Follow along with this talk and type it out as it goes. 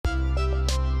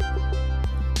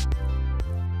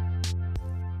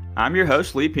I'm your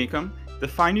host, Lee Pinkham. The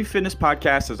Find You Fitness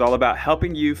podcast is all about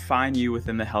helping you find you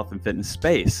within the health and fitness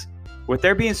space. With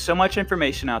there being so much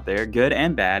information out there, good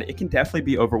and bad, it can definitely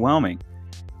be overwhelming.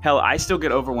 Hell, I still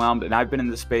get overwhelmed, and I've been in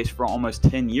this space for almost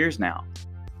 10 years now.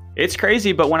 It's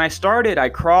crazy, but when I started, I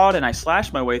crawled and I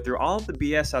slashed my way through all of the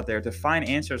BS out there to find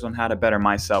answers on how to better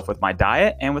myself with my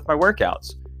diet and with my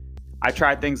workouts. I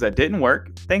tried things that didn't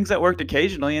work, things that worked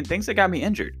occasionally, and things that got me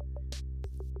injured.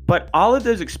 But all of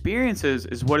those experiences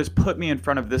is what has put me in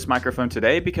front of this microphone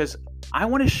today, because I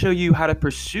want to show you how to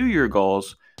pursue your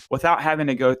goals without having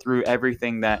to go through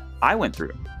everything that I went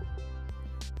through.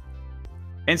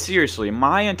 And seriously,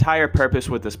 my entire purpose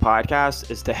with this podcast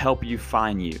is to help you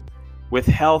find you with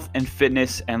health and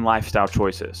fitness and lifestyle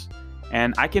choices.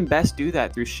 And I can best do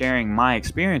that through sharing my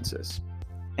experiences.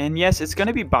 And yes, it's going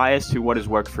to be biased to what has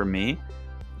worked for me,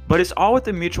 but it's all with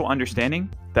the mutual understanding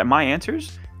that my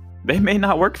answers, they may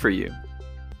not work for you.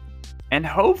 And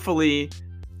hopefully,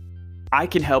 I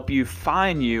can help you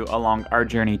find you along our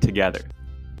journey together.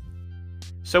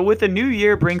 So with the new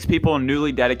year brings people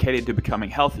newly dedicated to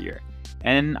becoming healthier.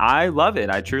 And I love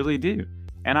it, I truly do.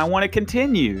 And I want to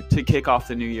continue to kick off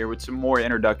the new year with some more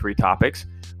introductory topics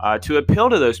to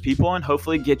appeal to those people and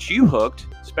hopefully get you hooked,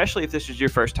 especially if this is your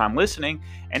first time listening,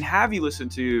 and have you listen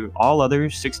to all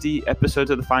other 60 episodes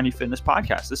of the Find You Fitness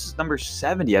podcast. This is number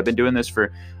 70. I've been doing this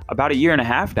for about a year and a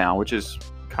half now, which is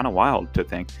kind of wild to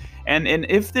think. And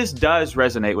if this does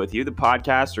resonate with you, the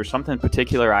podcast or something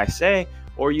particular I say,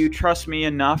 or you trust me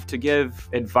enough to give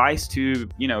advice to,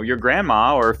 your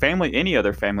grandma or family, any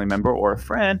other family member or a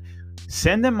friend,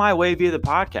 send them my way via the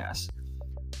podcast.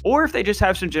 Or if they just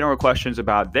have some general questions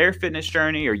about their fitness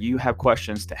journey, or you have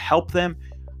questions to help them,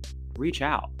 reach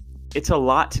out. It's a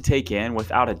lot to take in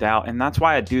without a doubt. And that's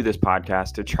why I do this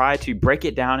podcast, to try to break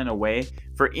it down in a way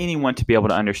for anyone to be able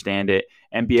to understand it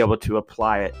and be able to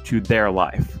apply it to their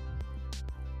life.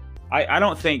 I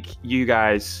don't think you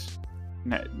guys,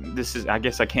 I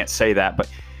guess I can't say that, but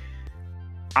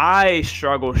I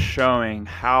struggle showing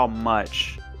how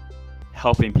much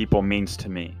helping people means to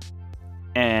me.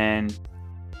 And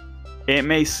it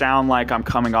may sound like I'm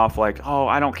coming off like, oh,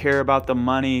 I don't care about the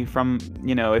money from,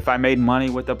 if I made money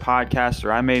with the podcast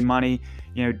or I made money,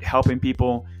 helping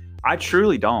people. I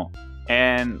truly don't.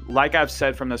 And like I've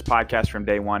said from this podcast from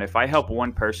day one, if I help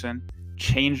one person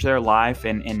change their life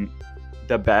and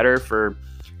the better for,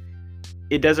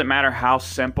 it doesn't matter how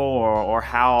simple or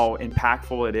how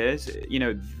impactful it is,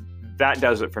 that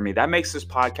does it for me. That makes this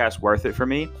podcast worth it for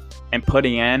me. And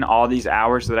putting in all these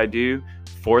hours that I do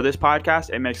for this podcast,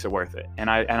 it makes it worth it. And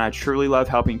I truly love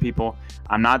helping people.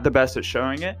 I'm not the best at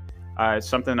showing it. It's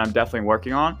something I'm definitely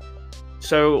working on.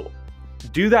 So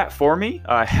do that for me.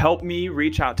 Help me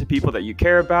reach out to people that you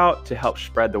care about to help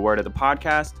spread the word of the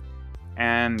podcast.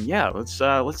 And yeah,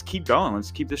 let's keep going. Let's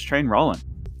keep this train rolling.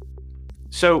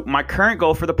 So my current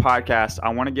goal for the podcast, I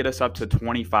want to get us up to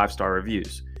 25-star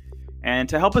reviews. And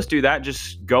to help us do that,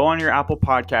 just go on your Apple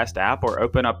Podcast app or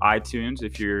open up iTunes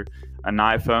if you're a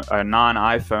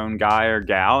non-iPhone guy or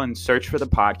gal, and search for the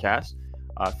podcast,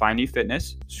 Find You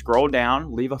Fitness, scroll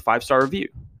down, leave a 5-star review,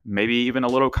 maybe even a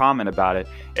little comment about it.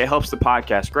 It helps the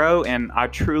podcast grow, and I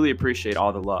truly appreciate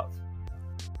all the love.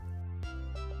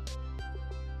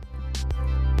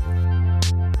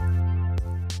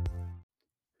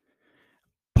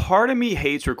 Part of me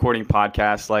hates recording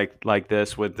podcasts like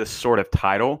this with this sort of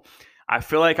title. I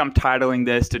feel like I'm titling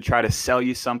this to try to sell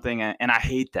you something, and I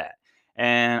hate that.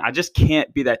 And I just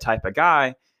can't be that type of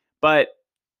guy. But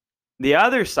the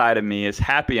other side of me is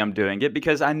happy I'm doing it,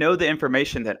 because I know the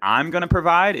information that I'm going to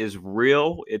provide is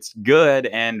real, it's good,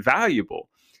 and valuable,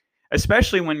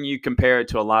 especially when you compare it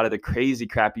to a lot of the crazy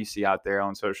crap you see out there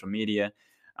on social media.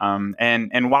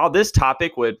 And while this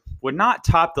topic would not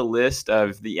top the list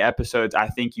of the episodes I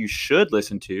think you should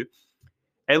listen to,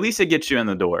 at least it gets you in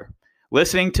the door.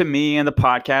 Listening to me and the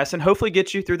podcast, and hopefully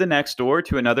get you through the next door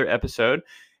to another episode,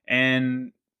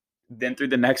 and then through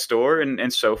the next door,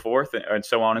 and so forth, and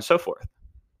so on and so forth.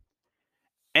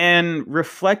 And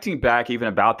reflecting back even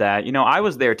about that, I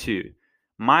was there too.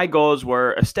 My goals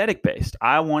were aesthetic based.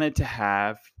 I wanted to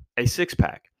have a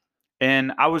six-pack.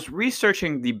 And I was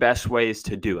researching the best ways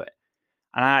to do it.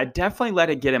 And I definitely let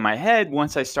it get in my head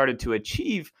once I started to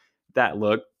achieve that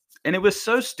look. And it was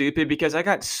so stupid because I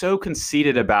got so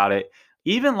conceited about it,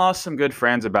 even lost some good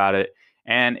friends about it,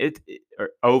 and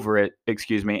over it.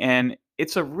 And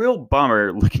it's a real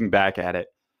bummer looking back at it.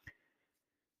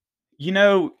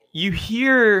 You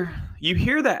hear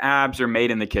that abs are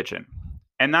made in the kitchen,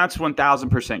 and that's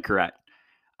 1000% correct.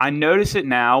 I notice it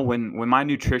now when my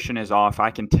nutrition is off.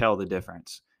 I can tell the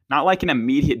difference. Not like an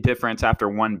immediate difference after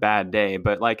one bad day,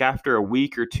 but like after a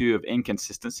week or two of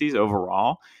inconsistencies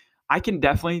overall, I can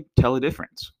definitely tell a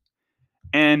difference.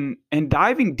 And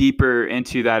diving deeper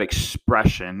into that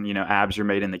expression, abs are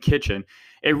made in the kitchen,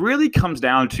 it really comes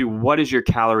down to what is your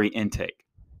calorie intake.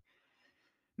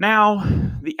 Now,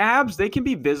 the abs, they can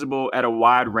be visible at a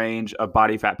wide range of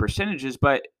body fat percentages,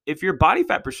 but if your body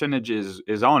fat percentage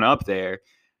is on up there,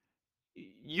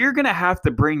 you're going to have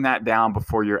to bring that down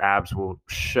before your abs will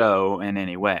show in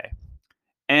any way.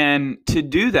 And to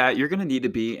do that, you're going to need to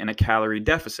be in a calorie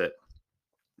deficit.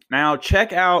 Now,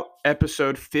 check out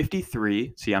episode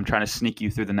 53. See, I'm trying to sneak you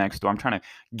through the next door. I'm trying to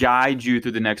guide you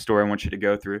through the next door I want you to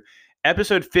go through.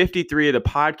 Episode 53 of the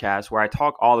podcast, where I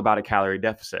talk all about a calorie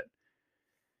deficit.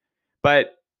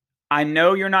 But I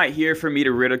know you're not here for me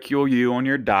to ridicule you on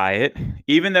your diet,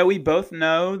 even though we both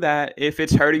know that if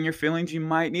it's hurting your feelings, you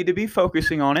might need to be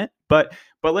focusing on it. But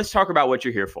let's talk about what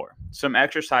you're here for. Some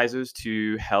exercises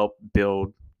to help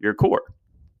build your core.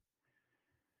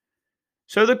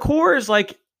 So the core is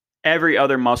like every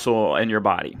other muscle in your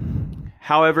body.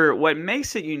 However, what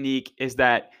makes it unique is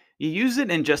that you use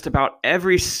it in just about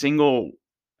every single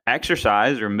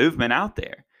exercise or movement out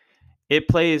there. It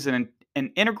plays an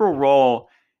integral role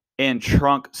in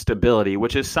trunk stability,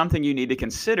 which is something you need to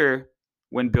consider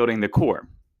when building the core.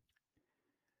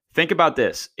 Think about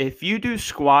this. If you do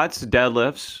squats,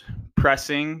 deadlifts,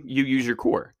 pressing, you use your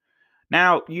core.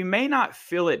 Now, you may not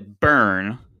feel it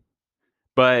burn,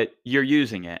 but you're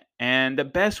using it. And the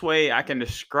best way I can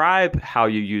describe how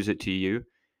you use it to you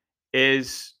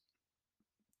is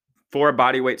for a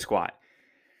bodyweight squat.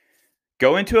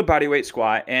 Go into a bodyweight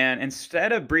squat, and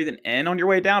instead of breathing in on your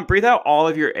way down, breathe out all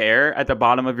of your air at the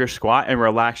bottom of your squat and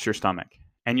relax your stomach.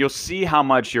 And you'll see how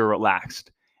much you're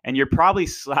relaxed. And you're probably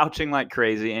slouching like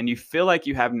crazy, and you feel like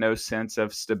you have no sense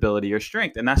of stability or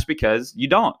strength. And that's because you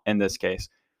don't in this case.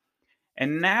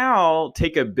 And now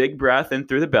take a big breath in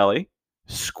through the belly,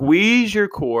 squeeze your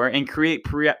core, and create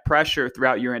pressure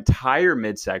throughout your entire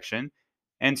midsection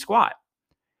and squat.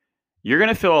 You're going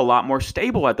to feel a lot more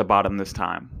stable at the bottom this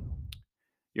time.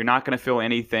 You're not going to feel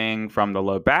anything from the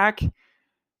low back.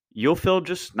 You'll feel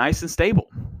just nice and stable.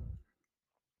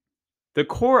 The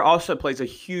core also plays a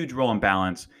huge role in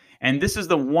balance. And this is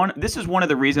one of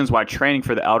the reasons why training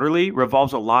for the elderly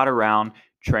revolves a lot around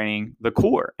training the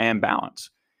core and balance.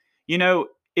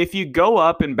 If you go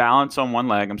up and balance on one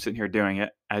leg, I'm sitting here doing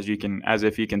it as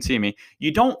if you can see me,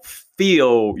 you don't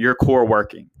feel your core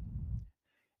working.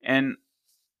 And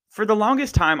for the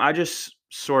longest time, I just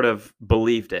sort of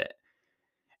believed it.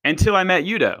 Until I met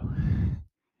Udo.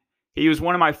 He was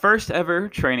one of my first ever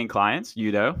training clients,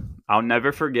 Udo. I'll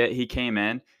never forget, he came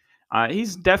in.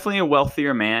 He's definitely a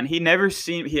wealthier man. He had never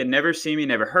seen me,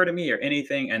 never heard of me or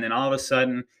anything. And then all of a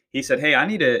sudden he said, hey,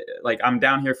 I'm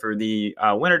down here for the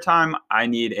wintertime. I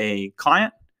need a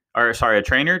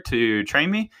trainer to train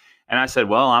me. And I said,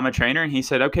 well, I'm a trainer. And he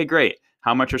said, okay, great.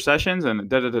 How much are sessions? And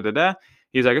da-da-da-da-da.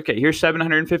 He's like, okay, here's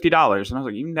 $750. And I was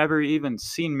like, you've never even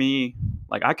seen me.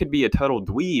 Like, I could be a total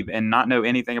dweeb and not know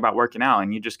anything about working out,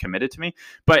 and you just committed to me.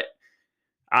 But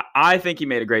I think he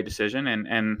made a great decision,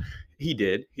 and he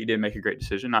did. He did make a great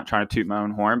decision, not trying to toot my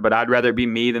own horn, but I'd rather it be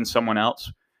me than someone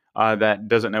else that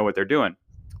doesn't know what they're doing.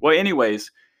 Well, anyways,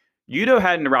 Udo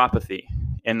had neuropathy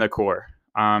in the core.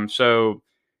 So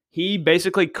he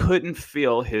basically couldn't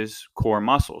feel his core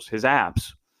muscles, his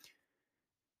abs.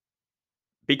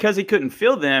 Because he couldn't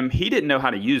feel them, he didn't know how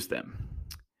to use them.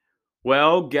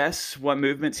 Well, guess what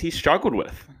movements he struggled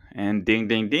with? And ding,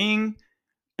 ding, ding,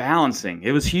 balancing.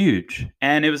 It was huge.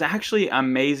 And it was actually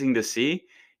amazing to see.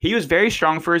 He was very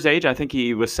strong for his age. I think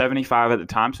he was 75 at the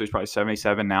time, so he's probably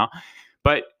 77 now.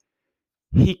 But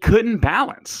he couldn't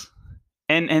balance.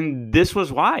 And this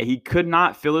was why. He could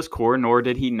not feel his core, nor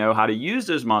did he know how to use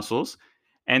those muscles.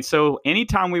 And so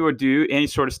anytime we would do any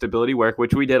sort of stability work,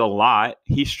 which we did a lot,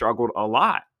 he struggled a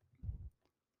lot.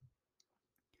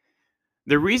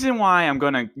 The reason why I'm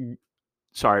going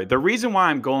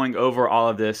over all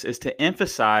of this is to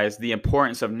emphasize the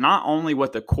importance of not only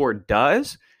what the core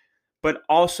does, but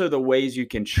also the ways you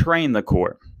can train the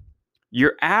core.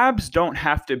 Your abs don't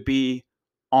have to be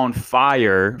on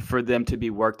fire for them to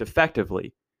be worked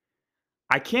effectively.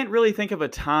 I can't really think of a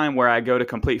time where I go to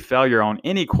complete failure on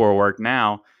any core work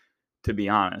now, to be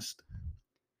honest.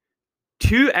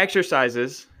 2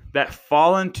 exercises that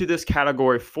fall into this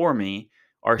category for me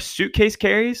are suitcase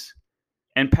carries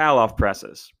and Pallof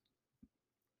presses.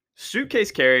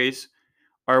 Suitcase carries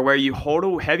are where you hold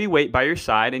a heavy weight by your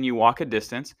side and you walk a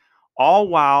distance, all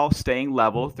while staying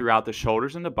level throughout the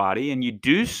shoulders and the body. And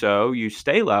you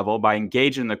stay level by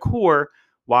engaging the core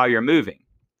while you're moving.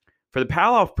 For the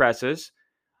Pallof presses,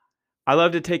 I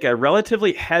love to take a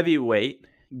relatively heavy weight,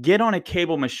 get on a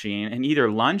cable machine, and either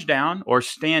lunge down or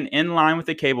stand in line with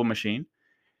the cable machine,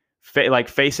 like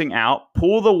facing out,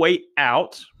 pull the weight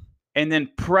out, and then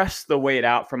press the weight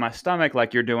out from my stomach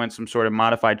like you're doing some sort of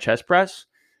modified chest press.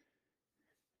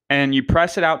 And you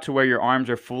press it out to where your arms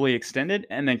are fully extended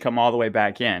and then come all the way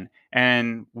back in.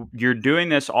 And you're doing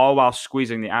this all while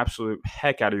squeezing the absolute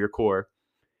heck out of your core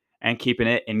and keeping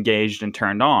it engaged and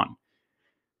turned on.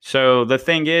 So the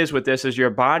thing is with this is your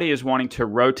body is wanting to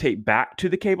rotate back to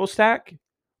the cable stack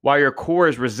while your core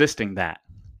is resisting that.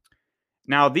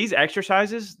 Now, these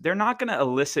exercises, they're not going to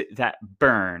elicit that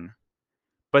burn,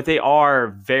 but they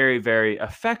are very, very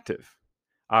effective.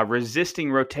 Resisting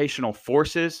rotational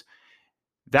forces,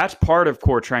 that's part of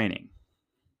core training.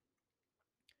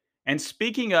 And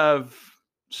speaking of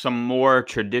some more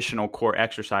traditional core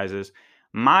exercises,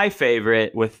 my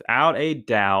favorite, without a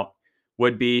doubt,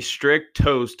 would be strict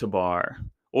toes to bar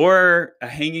or a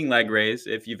hanging leg raise,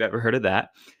 if you've ever heard of that.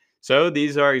 So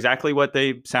these are exactly what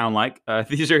they sound like.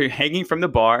 These are hanging from the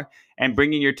bar and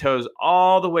bringing your toes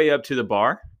all the way up to the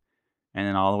bar and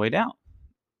then all the way down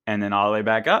and then all the way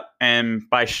back up. And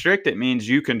by strict, it means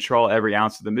you control every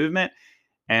ounce of the movement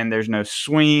and there's no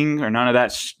swing or none of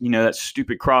that, that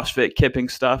stupid CrossFit kipping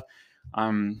stuff.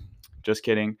 Just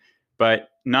kidding. But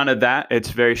none of that.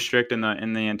 It's very strict in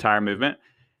the entire movement.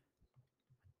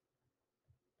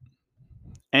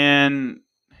 And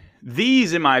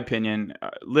these, in my opinion,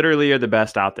 literally are the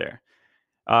best out there.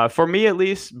 For me at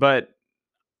least, but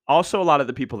also a lot of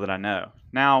the people that I know.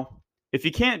 Now, if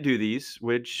you can't do these,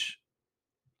 which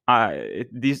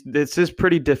this is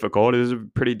pretty difficult. It is a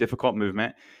pretty difficult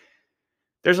movement.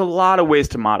 There's a lot of ways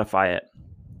to modify it.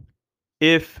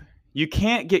 If you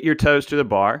can't get your toes to the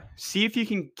bar, see if you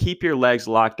can keep your legs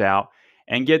locked out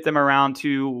and get them around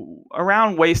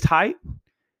waist height.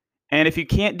 And if you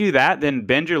can't do that, then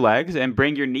bend your legs and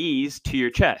bring your knees to your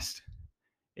chest.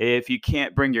 If you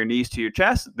can't bring your knees to your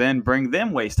chest, then bring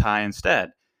them waist high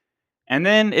instead. And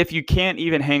then if you can't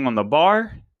even hang on the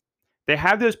bar, they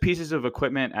have those pieces of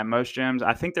equipment at most gyms.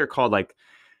 I think they're called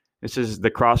this is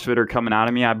the CrossFitter coming out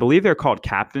of me. I believe they're called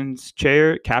captain's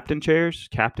chair,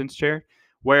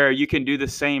 where you can do the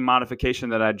same modification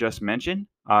that I just mentioned.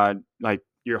 Like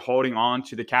you're holding on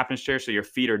to the captain's chair so your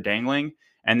feet are dangling.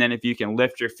 And then if you can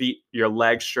lift your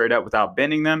legs straight up without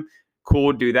bending them,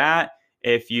 cool, do that.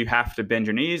 If you have to bend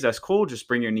your knees, that's cool. Just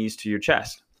bring your knees to your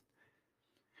chest.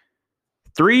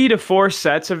 3 to 4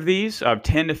 sets of these of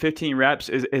 10 to 15 reps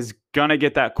is going to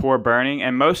get that core burning.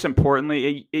 And most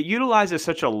importantly, it utilizes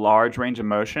such a large range of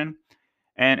motion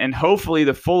and hopefully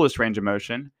the fullest range of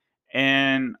motion.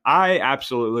 And I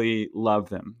absolutely love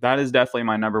them. That is definitely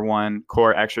my number one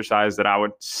core exercise that I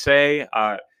would say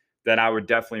that I would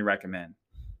definitely recommend.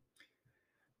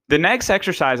 The next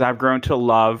exercise I've grown to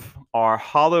love are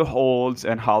hollow holds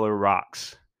and hollow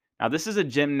rocks. Now, this is a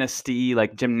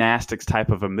gymnastics type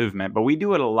of a movement, but we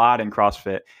do it a lot in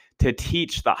CrossFit to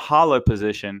teach the hollow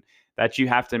position that you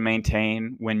have to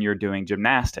maintain when you're doing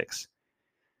gymnastics.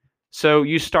 So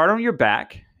you start on your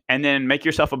back and then make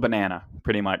yourself a banana,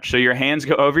 pretty much. So your hands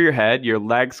go over your head, your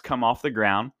legs come off the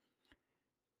ground,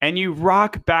 and you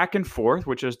rock back and forth,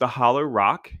 which is the hollow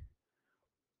rock,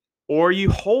 or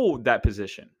you hold that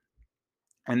position.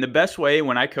 And the best way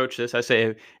when I coach this, I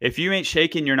say, if you ain't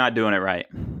shaking, you're not doing it right.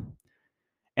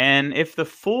 And if the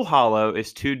full hollow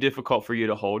is too difficult for you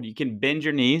to hold, you can bend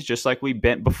your knees just like we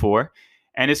bent before,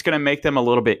 and it's going to make them a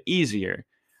little bit easier.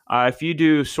 If you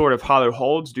do sort of hollow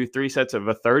holds, do 3 sets of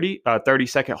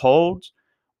 30-second holds,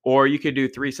 or you could do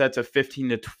 3 sets of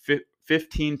 15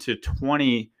 to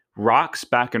 20 rocks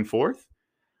back and forth.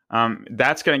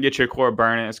 That's going to get your core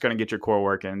burning. It's going to get your core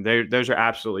working. Those are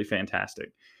absolutely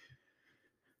fantastic.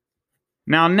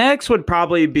 Now, next would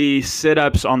probably be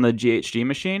sit-ups on the GHD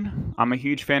machine. I'm a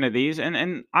huge fan of these,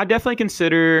 and I definitely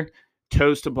consider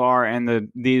toes to bar and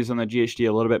these on the GHD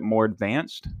a little bit more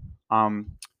advanced.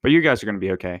 But you guys are going to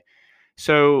be okay.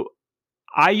 So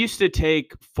I used to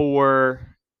take four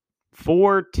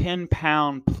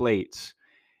 10-pound plates,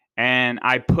 and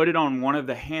I put it on one of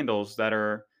the handles that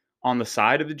are on the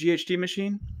side of the GHD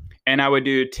machine, and I would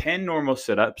do 10 normal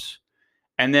sit-ups.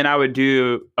 And then I would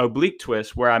do oblique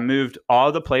twist where I moved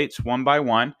all the plates one by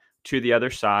one to the other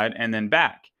side and then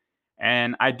back.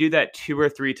 And I do that 2 or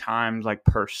 3 times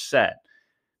per set.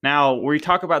 Now, when we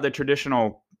talk about the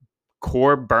traditional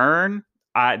core burn,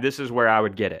 this is where I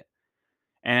would get it.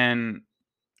 And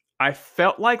I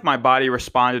felt like my body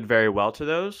responded very well to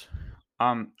those.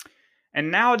 And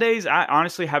nowadays, I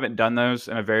honestly haven't done those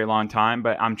in a very long time,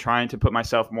 but I'm trying to put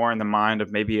myself more in the mind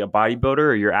of maybe a bodybuilder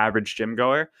or your average gym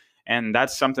goer. And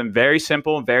that's something very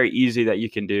simple, very easy that you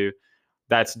can do.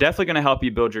 That's definitely going to help you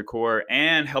build your core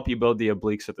and help you build the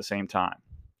obliques at the same time.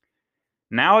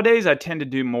 Nowadays, I tend to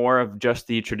do more of just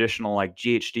the traditional like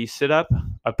GHD sit-up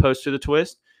opposed to the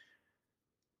twist.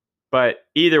 But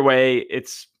either way,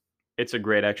 it's a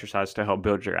great exercise to help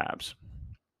build your abs.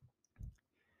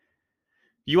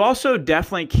 You also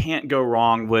definitely can't go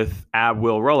wrong with ab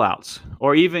wheel rollouts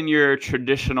or even your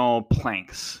traditional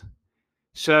planks.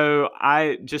 So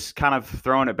I just kind of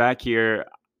throwing it back here,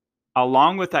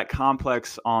 along with that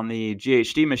complex on the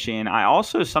GHD machine, I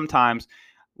also sometimes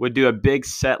would do a big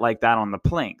set like that on the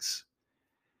planks.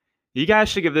 You guys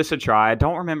should give this a try. I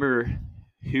don't remember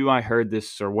who I heard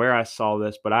this or where I saw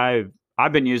this, but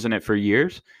I've been using it for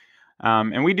years.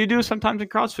 And we do it sometimes in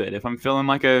CrossFit. If I'm feeling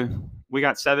like we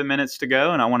got 7 minutes to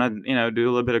go and I want to, do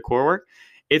a little bit of core work,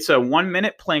 it's a 1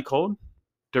 minute plank hold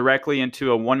directly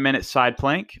into a 1 minute side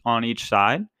plank on each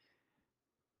side,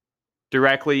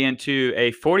 directly into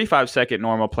a 45-second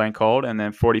normal plank hold, and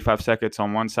then 45 seconds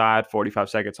on one side, 45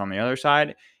 seconds on the other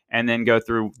side, and then go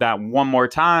through that one more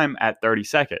time at 30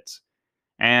 seconds.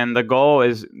 And the goal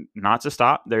is not to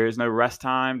stop. There is no rest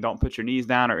time. Don't put your knees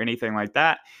down or anything like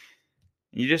that.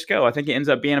 You just go. I think it ends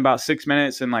up being about 6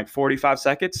 minutes and like 45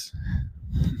 seconds.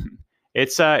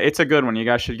 It's a good one. You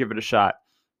guys should give it a shot.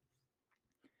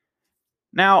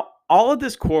 Now, all of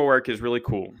this core work is really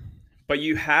cool, but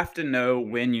you have to know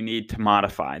when you need to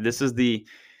modify. This is the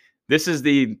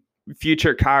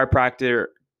future chiropractor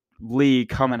Lee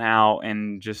coming out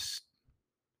and just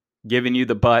giving you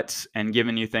the butts and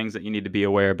giving you things that you need to be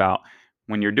aware about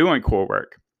when you're doing core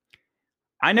work.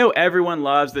 I know everyone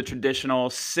loves the traditional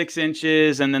 6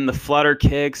 inches and then the flutter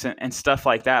kicks and stuff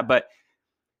like that. But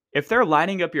if they're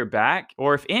lighting up your back,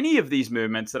 or if any of these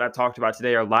movements that I've talked about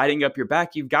today are lighting up your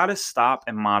back, you've got to stop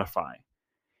and modify.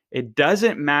 It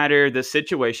doesn't matter the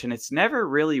situation. It's never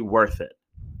really worth it.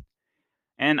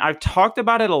 And I've talked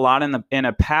about it a lot in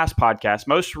a past podcast.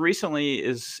 Most recently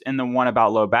is in the one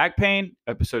about low back pain,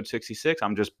 episode 66.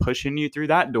 I'm just pushing you through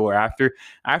that door.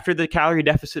 After the calorie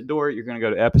deficit door, you're going to go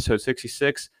to episode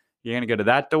 66. You're going to go to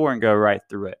that door and go right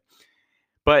through it.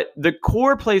 But the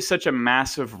core plays such a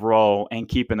massive role in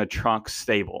keeping the trunk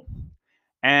stable.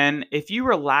 And if you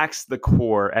relax the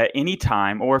core at any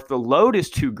time, or if the load is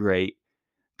too great,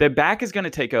 the back is going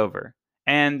to take over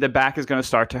and the back is going to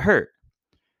start to hurt.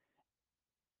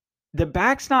 The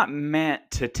back's not meant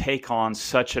to take on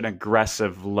such an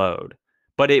aggressive load,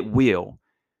 but it will.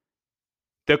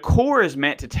 The core is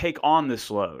meant to take on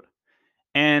this load.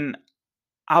 And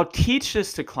I'll teach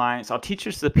this to clients. I'll teach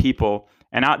this to people.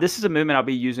 And this is a movement I'll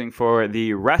be using for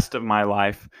the rest of my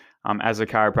life as a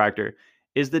chiropractor,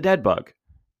 is the dead bug.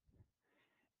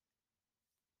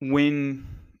 When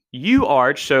you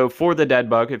arch, so for the dead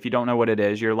bug, if you don't know what it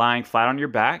is, you're lying flat on your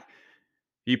back.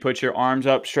 You put your arms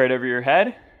up straight over your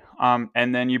head.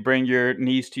 And then you bring your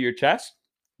knees to your chest.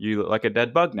 You look like a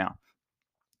dead bug now.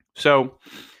 So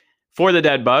for the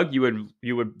dead bug, you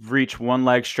would reach one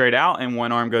leg straight out and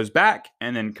one arm goes back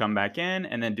and then come back in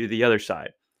and then do the other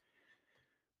side.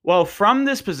 Well, from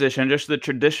this position, just the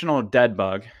traditional dead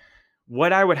bug,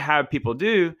 what I would have people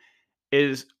do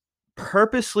is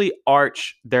purposely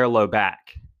arch their low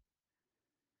back.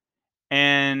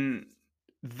 And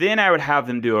then I would have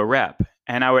them do a rep.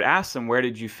 And I would ask them, where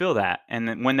did you feel that? And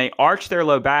then when they arch their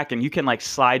low back, and you can like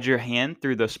slide your hand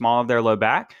through the small of their low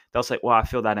back, they'll say, well, I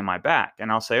feel that in my back.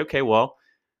 And I'll say, okay, well,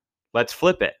 let's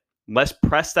flip it. Let's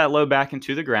press that low back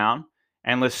into the ground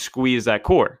and let's squeeze that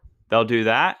core. They'll do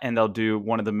that and they'll do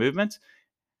one of the movements.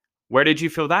 Where did you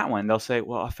feel that one? They'll say,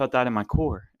 well, I felt that in my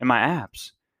core, in my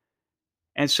abs.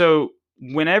 And so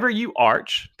whenever you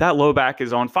arch, that low back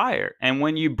is on fire. And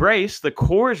when you brace, the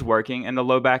core is working and the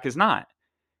low back is not.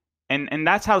 And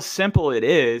that's how simple it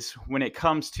is when it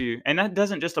comes to, and that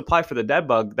doesn't just apply for the dead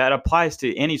bug, that applies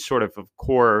to any sort of a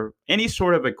core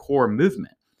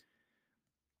movement.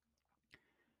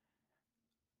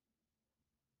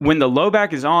 When the low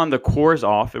back is on, the core is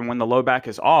off. And when the low back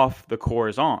is off, the core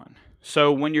is on.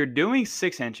 So when you're doing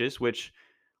 6 inches, which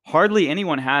hardly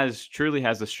anyone truly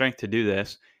has the strength to do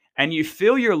this, and you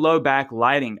feel your low back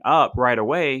lighting up right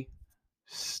away,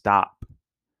 stop.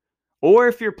 Or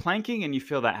if you're planking and you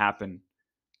feel that happen,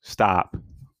 stop.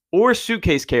 Or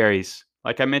suitcase carries,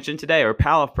 like I mentioned today, or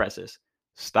pallet presses,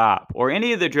 stop. Or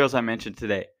any of the drills I mentioned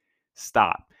today,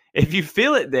 stop. If you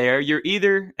feel it there, you're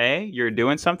either A, you're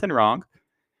doing something wrong,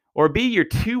 or B, you're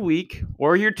too weak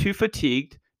or you're too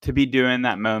fatigued to be doing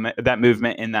that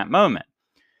movement in that moment.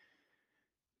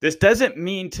 This doesn't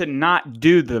mean to not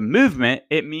do the movement.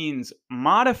 It means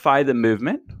modify the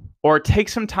movement or take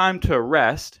some time to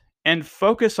rest and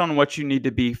focus on what you need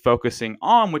to be focusing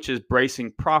on, which is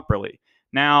bracing properly.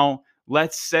 Now,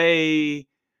 let's say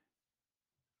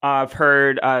I've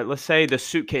heard, let's say the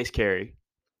suitcase carry.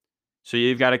 So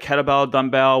you've got a kettlebell,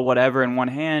 dumbbell, whatever in one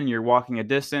hand, you're walking a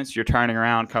distance, you're turning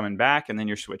around, coming back, and then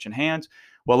you're switching hands.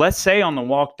 Well, let's say on the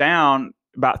walk down,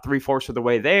 about 3/4 of the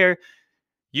way there,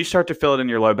 you start to feel it in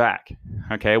your low back.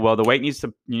 Okay, well,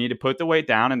 you need to put the weight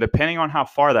down, and depending on how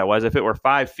far that was, if it were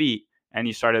 5 feet and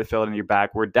you started to feel it in your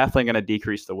back, we're definitely going to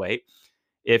decrease the weight.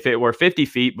 If it were 50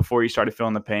 feet before you started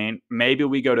feeling the pain, maybe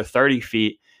we go to 30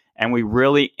 feet and we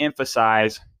really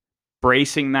emphasize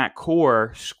bracing that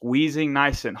core, squeezing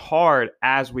nice and hard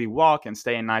as we walk and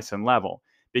staying nice and level.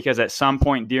 Because at some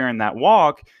point during that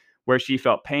walk where she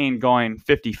felt pain going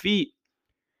 50 feet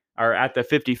or at the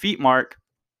 50 feet mark,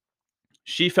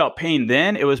 she felt pain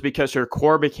then. It was because her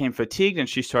core became fatigued and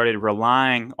she started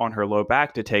relying on her low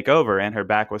back to take over. And her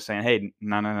back was saying, hey,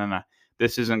 no.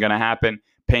 This isn't going to happen.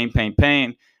 Pain, pain,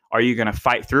 pain. Are you going to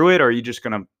fight through it, or are you just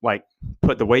going to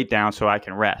put the weight down so I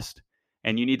can rest?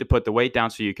 And you need to put the weight down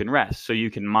so you can rest. So you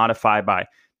can modify by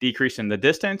decreasing the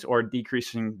distance or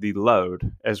decreasing the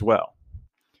load as well.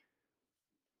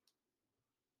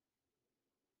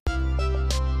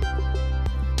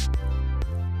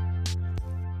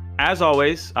 As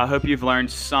always, I hope you've learned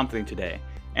something today.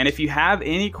 And if you have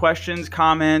any questions,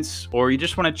 comments, or you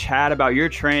just want to chat about your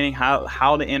training,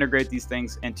 how to integrate these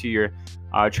things into your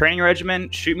training regimen,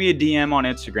 shoot me a DM on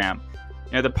Instagram.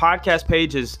 The podcast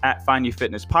page is at Find You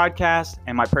Fitness Podcast,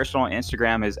 and my personal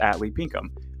Instagram is at Lee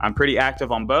Pinkham. I'm pretty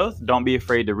active on both. Don't be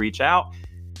afraid to reach out.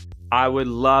 I would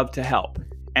love to help.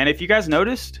 And if you guys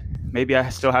noticed, maybe I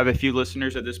still have a few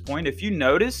listeners at this point. If you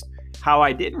noticed how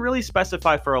I didn't really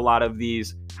specify for a lot of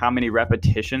these how many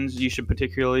repetitions you should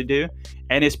particularly do,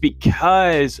 and it's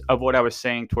because of what I was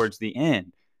saying towards the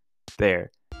end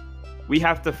there. We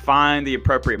have to find the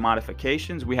appropriate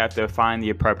modifications. We have to find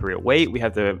the appropriate weight. We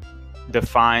have to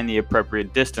define the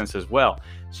appropriate distance as well.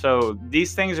 So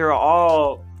these things are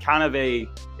all kind of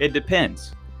it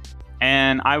depends.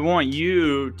 And I want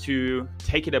you to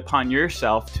take it upon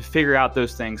yourself to figure out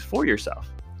those things for yourself.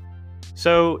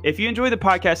 So if you enjoyed the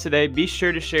podcast today, be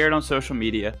sure to share it on social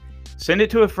media. Send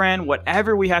it to a friend,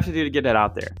 whatever we have to do to get it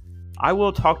out there. I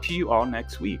will talk to you all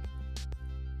next week.